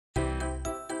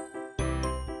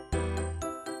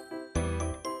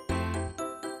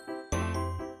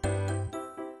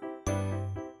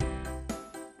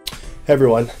Hey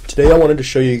everyone, today I wanted to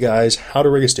show you guys how to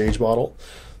rig a stage bottle.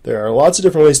 There are lots of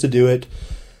different ways to do it,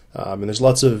 and there's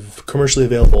lots of commercially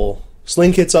available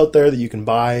sling kits out there that you can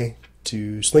buy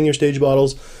to sling your stage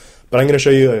bottles, but I'm going to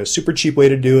show you a super cheap way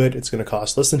to do it. It's going to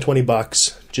cost less than 20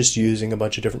 bucks just using a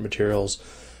bunch of different materials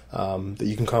that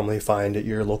you can commonly find at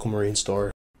your local marine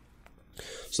store.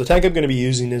 So the tank I'm going to be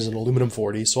using is an aluminum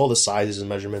 40, so all the sizes and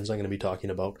measurements I'm going to be talking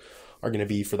about are going to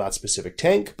be for that specific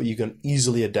tank, but you can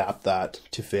easily adapt that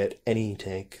to fit any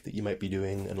tank that you might be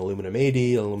doing, an aluminum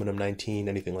 80, aluminum 19,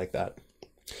 anything like that.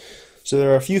 So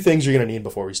there are a few things you're going to need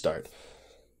before we start.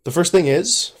 The first thing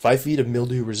is 5 feet of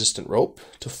mildew resistant rope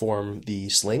to form the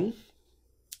sling,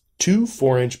 2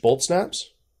 4-inch bolt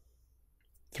snaps,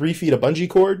 3 feet of bungee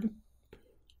cord,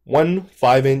 1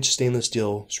 5-inch stainless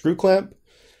steel screw clamp,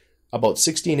 about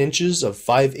 16 inches of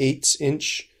 5/8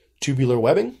 inch tubular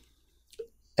webbing,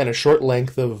 and a short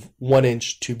length of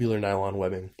 1-inch tubular nylon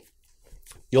webbing.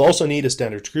 You'll also need a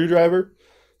standard screwdriver,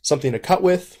 something to cut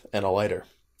with, and a lighter.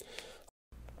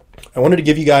 I wanted to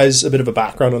give you guys a bit of a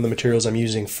background on the materials I'm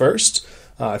using first.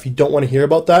 If you don't want to hear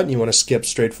about that and you want to skip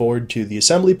straight forward to the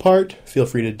assembly part, feel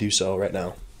free to do so right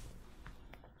now.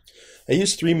 I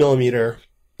use 3mm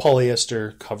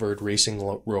polyester covered racing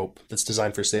rope that's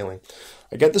designed for sailing.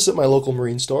 I get this at my local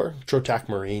marine store, Trotac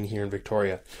Marine here in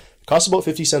Victoria. It costs about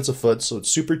 50 cents a foot, so it's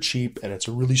super cheap and it's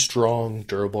a really strong,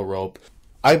 durable rope.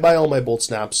 I buy all my bolt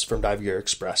snaps from Dive Gear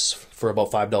Express for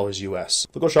about $5 US.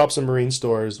 Local shops and marine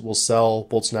stores will sell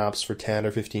bolt snaps for $10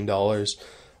 or $15.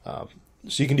 So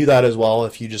you can do that as well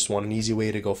if you just want an easy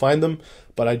way to go find them.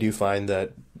 But I do find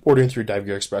that ordering through Dive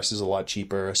Gear Express is a lot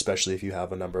cheaper, especially if you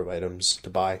have a number of items to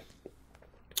buy.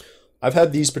 I've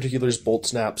had these particular bolt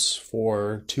snaps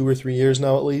for 2 or 3 years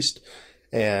now at least,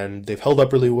 and they've held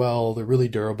up really well. They're really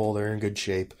durable. They're in good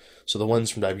shape. So the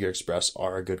ones from Dive Gear Express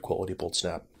are a good quality bolt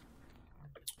snap.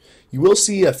 You will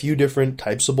see a few different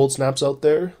types of bolt snaps out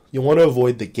there. You'll want to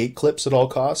avoid the gate clips at all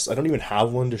costs. I don't even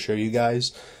have one to show you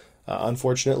guys,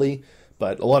 unfortunately,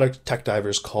 but a lot of tech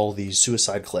divers call these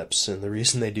suicide clips, and the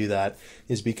reason they do that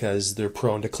is because they're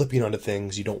prone to clipping onto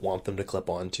things you don't want them to clip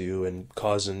onto and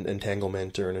cause an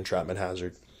entanglement or an entrapment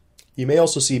hazard. You may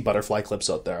also see butterfly clips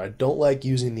out there. I don't like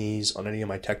using these on any of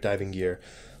my tech diving gear,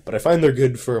 but I find they're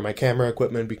good for my camera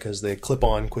equipment because they clip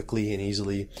on quickly and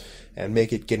easily and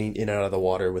make it getting in and out of the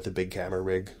water with a big camera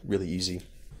rig really easy.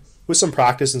 With some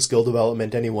practice and skill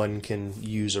development, anyone can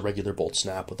use a regular bolt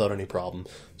snap without any problem.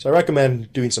 So I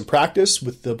recommend doing some practice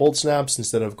with the bolt snaps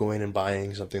instead of going and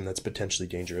buying something that's potentially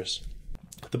dangerous.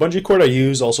 The bungee cord I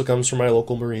use also comes from my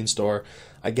local marine store.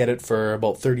 I get it for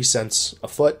about 30 cents a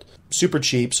foot. Super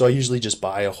cheap, so I usually just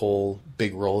buy a whole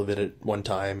big roll of it at one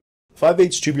time.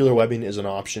 5/8 tubular webbing is an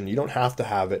option. You don't have to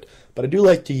have it, but I do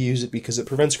like to use it because it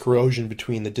prevents corrosion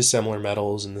between the dissimilar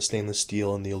metals and the stainless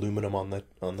steel and the aluminum on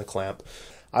the clamp.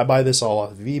 I buy this all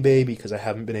off of eBay because I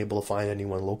haven't been able to find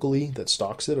anyone locally that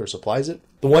stocks it or supplies it.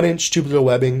 The 1-inch tubular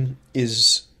webbing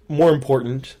is more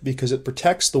important because it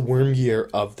protects the worm gear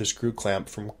of the screw clamp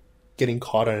from getting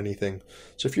caught on anything.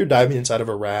 So if you're diving inside of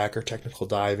a wreck or technical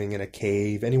diving in a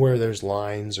cave, anywhere there's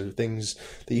lines or things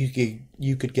that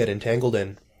you could get entangled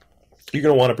in, you're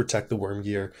going to want to protect the worm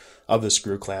gear of the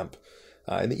screw clamp.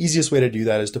 And the easiest way to do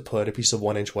that is to put a piece of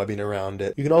 1-inch webbing around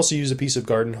it. You can also use a piece of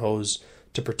garden hose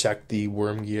to protect the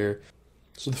worm gear.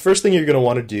 So the first thing you're going to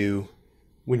want to do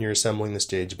when you're assembling the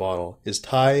stage bottle is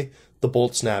tie the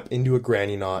bolt snap into a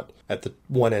granny knot at the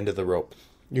one end of the rope.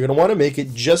 You're going to want to make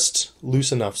it just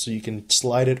loose enough so you can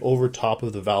slide it over top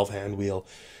of the valve hand wheel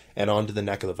and onto the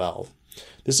neck of the valve.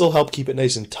 This will help keep it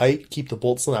nice and tight, keep the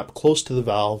bolt snap close to the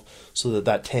valve so that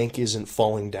that tank isn't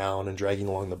falling down and dragging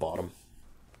along the bottom.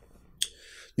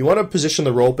 You want to position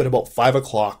the rope at about 5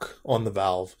 o'clock on the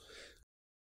valve.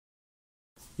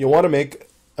 You'll want to make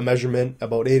a measurement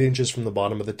about 8 inches from the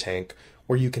bottom of the tank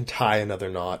where you can tie another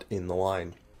knot in the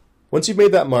line. Once you've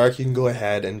made that mark, you can go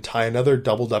ahead and tie another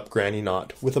doubled up granny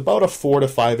knot with about a 4 to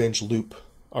 5 inch loop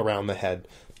around the head.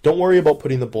 Don't worry about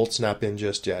putting the bolt snap in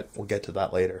just yet. We'll get to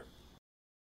that later.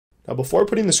 Now before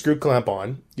putting the screw clamp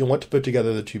on, you'll want to put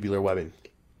together the tubular webbing.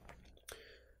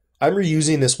 I'm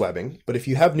reusing this webbing, but if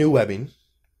you have new webbing,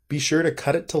 be sure to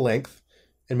cut it to length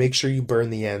and make sure you burn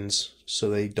the ends so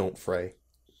they don't fray.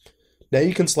 Now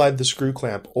you can slide the screw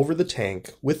clamp over the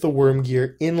tank with the worm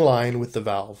gear in line with the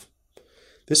valve.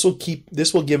 This will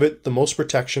give it the most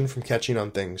protection from catching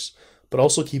on things, but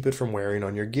also keep it from wearing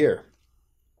on your gear.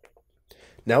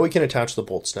 Now we can attach the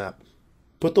bolt snap.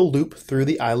 Put the loop through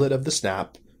the eyelet of the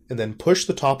snap and then push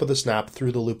the top of the snap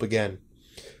through the loop again.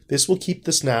 This will keep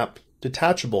the snap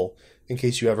detachable in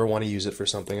case you ever want to use it for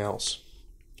something else.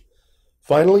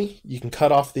 Finally, you can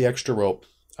cut off the extra rope.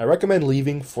 I recommend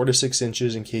leaving 4 to 6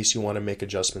 inches in case you want to make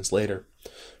adjustments later.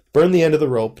 Burn the end of the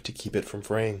rope to keep it from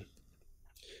fraying.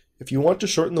 If you want to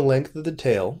shorten the length of the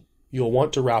tail, you'll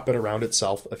want to wrap it around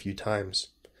itself a few times.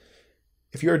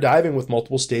 If you are diving with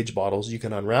multiple stage bottles, you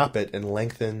can unwrap it and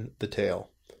lengthen the tail.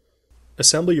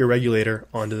 Assemble your regulator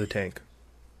onto the tank.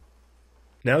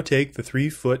 Now take the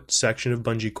 3-foot section of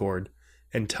bungee cord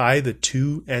and tie the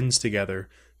 2 ends together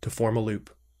to form a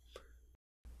loop.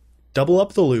 Double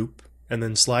up the loop and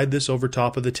then slide this over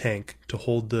top of the tank to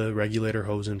hold the regulator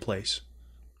hose in place.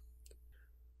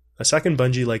 A second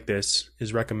bungee like this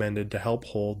is recommended to help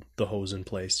hold the hose in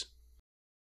place.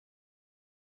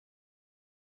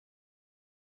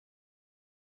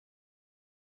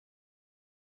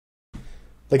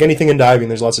 Like anything in diving,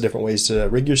 there's lots of different ways to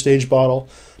rig your stage bottle,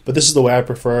 but this is the way I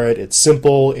prefer it. It's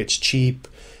simple, it's cheap,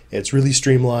 it's really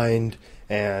streamlined,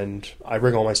 and I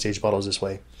rig all my stage bottles this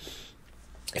way.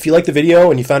 If you liked the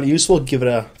video and you found it useful, give it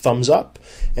a thumbs up,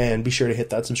 and be sure to hit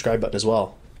that subscribe button as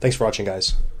well. Thanks for watching,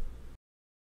 guys.